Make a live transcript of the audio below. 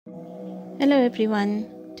Hello everyone.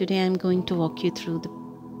 Today I'm going to walk you through the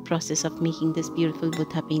process of making this beautiful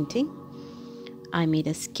Buddha painting. I made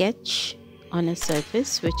a sketch on a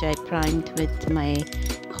surface which I primed with my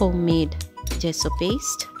homemade gesso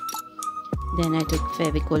paste. Then I took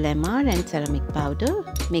Fevicol MR and ceramic powder,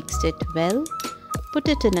 mixed it well, put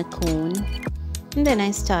it in a cone, and then I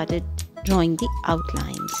started drawing the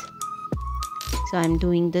outlines. So I'm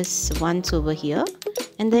doing this once over here,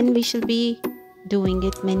 and then we shall be doing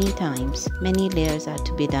it many times. Many layers are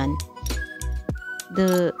to be done.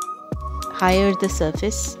 The higher the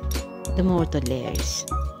surface, the more the layers.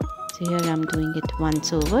 So here I'm doing it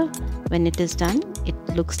once over. When it is done, it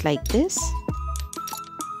looks like this.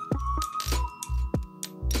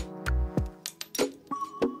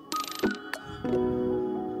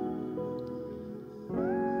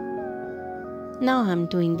 Now I'm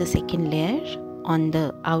doing the second layer on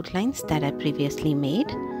the outlines that I previously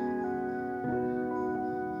made,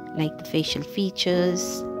 like the facial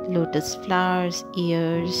features, lotus flowers,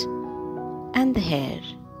 ears, and the hair.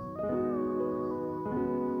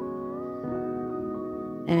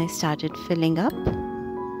 Then I started filling up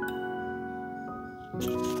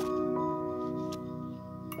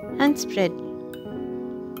and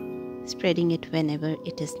spreading it whenever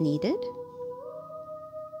it is needed.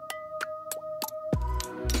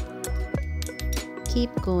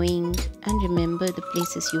 Keep going, and remember the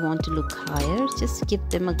places you want to look higher, just give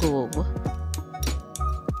them a go over.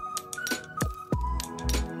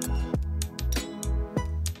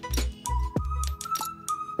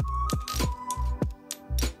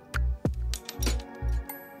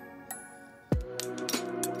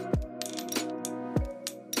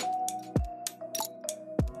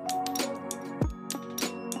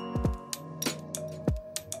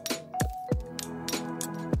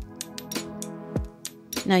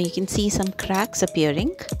 Now you can see some cracks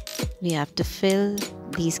appearing. We have to fill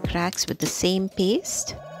these cracks with the same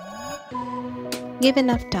paste. Give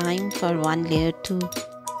enough time for one layer to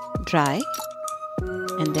dry,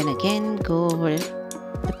 and then again go over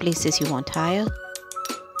the places you want higher.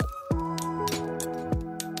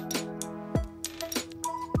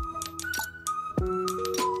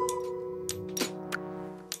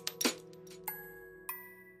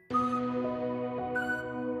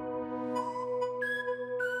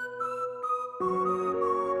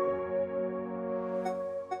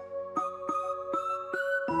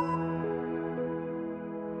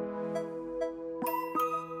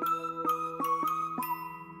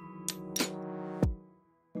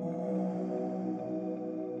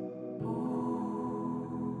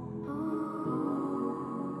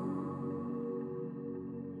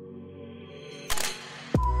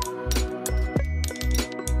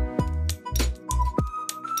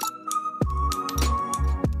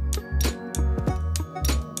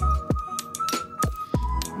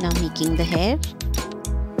 Now making the hair.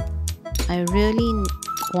 I really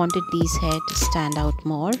wanted these hair to stand out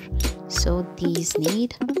more, so these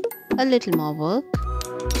need a little more work.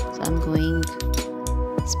 So I'm going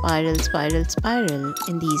spiral, spiral, spiral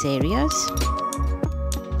in these areas.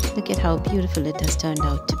 Look at how beautiful it has turned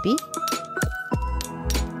out to be.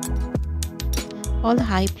 All the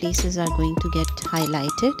high places are going to get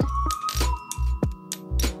highlighted.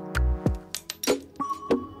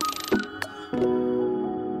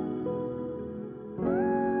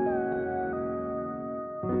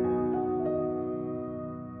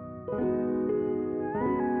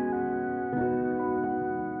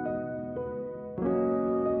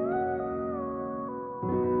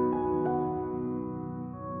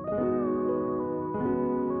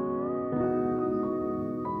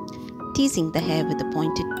 Teasing the hair with a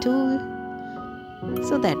pointed tool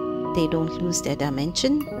so that they don't lose their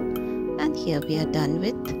dimension. And here we are done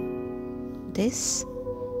with this.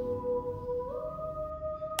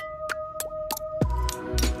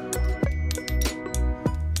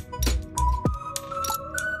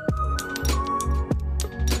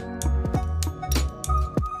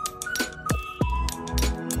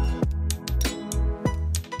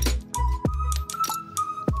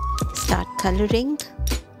 Start coloring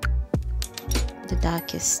the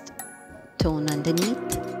darkest tone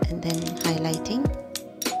underneath and then highlighting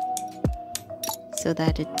so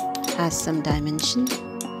that it has some dimension.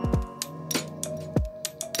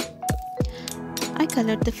 I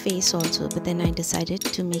colored the face also, but then I decided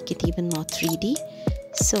to make it even more 3D,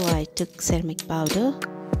 so I took ceramic powder,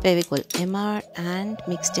 Fevicol MR, and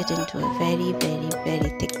mixed it into a very, very,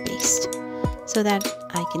 very thick paste so that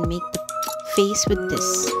I can make the face with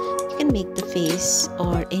this. You can make the face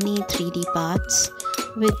or any 3D parts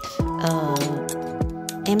with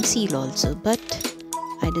M-Seal also, but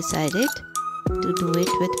I decided to do it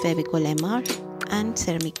with Fevicol MR and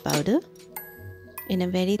ceramic powder. in a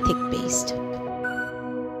very thick paste.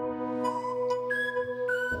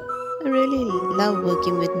 I really love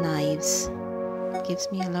working with knives. It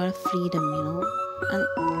gives me a lot of freedom, and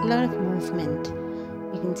a lot of movement.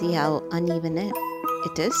 You can see how uneven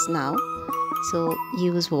it is now. So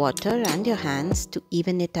use water and your hands to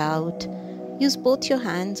even it out. Use both your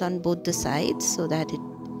hands on both the sides so that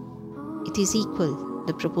it is equal.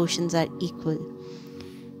 The proportions are equal.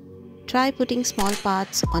 Try putting small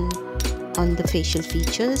parts on the facial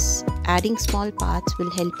features. Adding small parts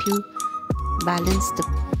will help you balance the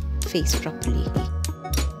face properly.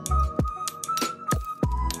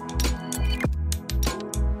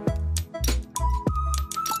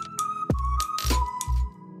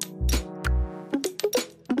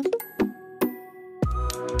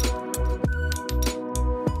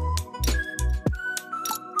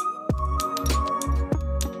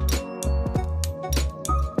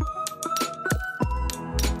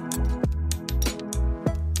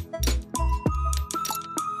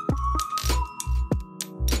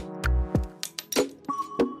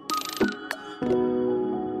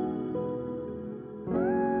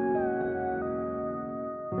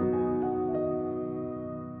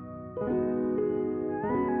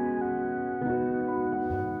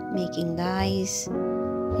 Making the eyes,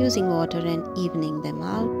 using water and evening them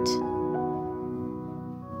out.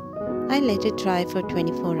 I let it dry for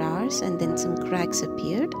 24 hours and then some cracks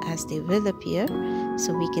appeared, as they will appear,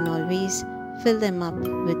 so we can always fill them up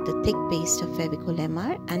with the thick paste of Fevicol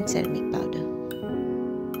MR and ceramic powder.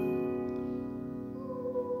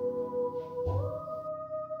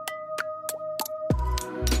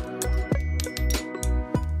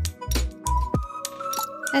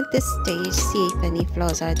 At this stage, see if any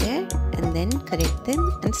flaws are there and then correct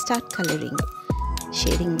them and start coloring,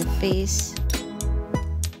 shading the face.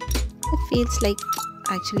 It feels like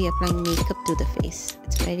actually applying makeup to the face.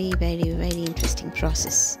 It's very, very, very interesting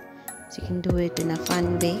process. So you can do it in a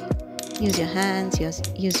fun way. Use your hands,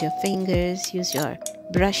 use your fingers, use your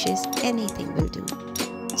brushes, anything will do.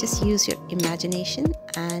 Just use your imagination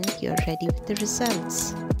and you're ready with the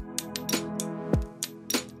results.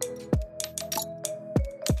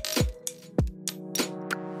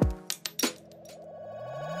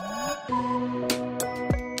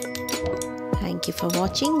 Thank you for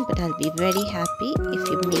watching, but I'll be very happy if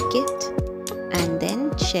you make it and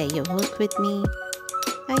then share your work with me.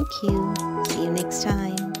 Thank you. See you next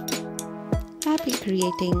time. Happy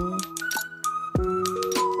creating.